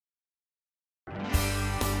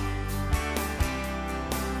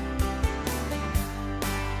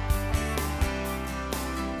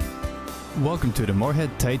Welcome to the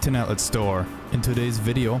Moorhead Titan Outlet store. In today's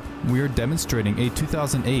video, we are demonstrating a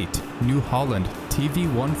 2008 New Holland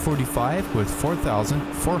TV145 with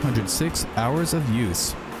 4,406 hours of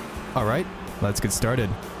use. Alright, let's get started.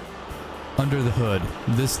 Under the hood,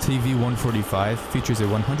 this TV145 features a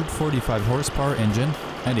 145 horsepower engine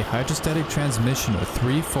and a hydrostatic transmission with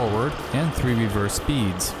 3 forward and 3 reverse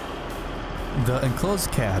speeds. The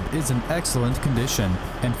enclosed cab is in excellent condition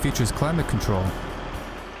and features climate control.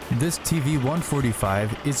 This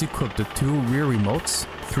TV145 is equipped with 2 rear remotes,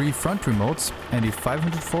 3 front remotes, and a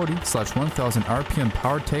 540/1000 RPM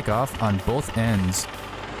power takeoff on both ends.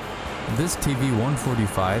 This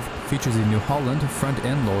TV145 features a New Holland front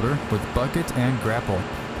end loader with bucket and grapple.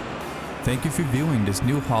 Thank you for viewing this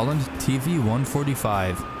New Holland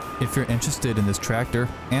TV145. If you're interested in this tractor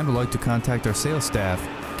and would like to contact our sales staff,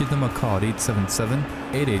 give them a call at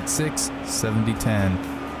 877-886-7010.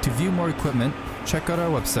 To view more equipment, check out our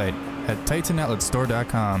website at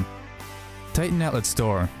TitanOutletStore.com. Titan Outlet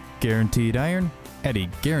Store, guaranteed iron at a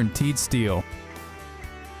guaranteed steel.